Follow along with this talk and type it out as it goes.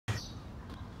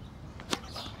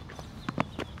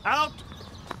Out!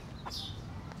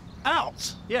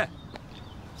 Out? Yeah.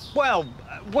 Well,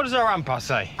 what does our umpire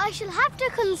say? I shall have to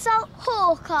consult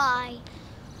Hawkeye.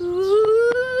 In.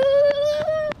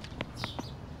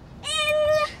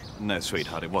 No,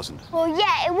 sweetheart, it wasn't. Well,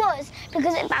 yeah, it was,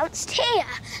 because it bounced here.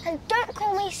 And don't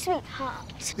call me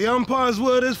sweetheart. The umpire's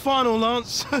word is final,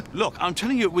 Lance. Look, I'm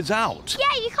telling you it was out.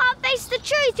 Yeah, you can't face the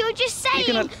truth. You're just saying,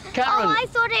 Karen, oh, I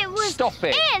thought it was stop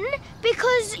it. in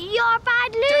because you're a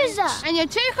bad loser. And you're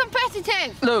too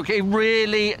competitive. Look, it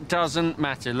really doesn't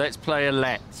matter. Let's play a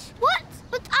let's. What?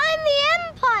 But I'm the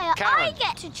umpire. Karen. I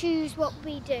get to choose what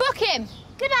we do. Book him.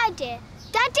 Good idea.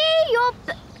 Daddy, you're...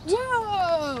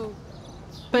 Whoa.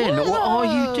 Ben, what are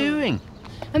you doing?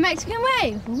 A Mexican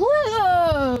wave.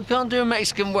 Whoa. You can't do a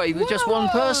Mexican wave with just one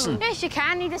person. Yes, you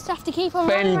can. You just have to keep on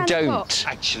Ben, running around the don't. clock.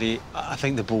 Actually, I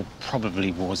think the ball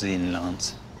probably was in,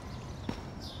 Lance.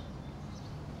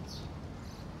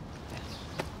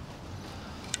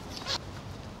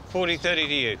 $40-30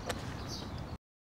 to you.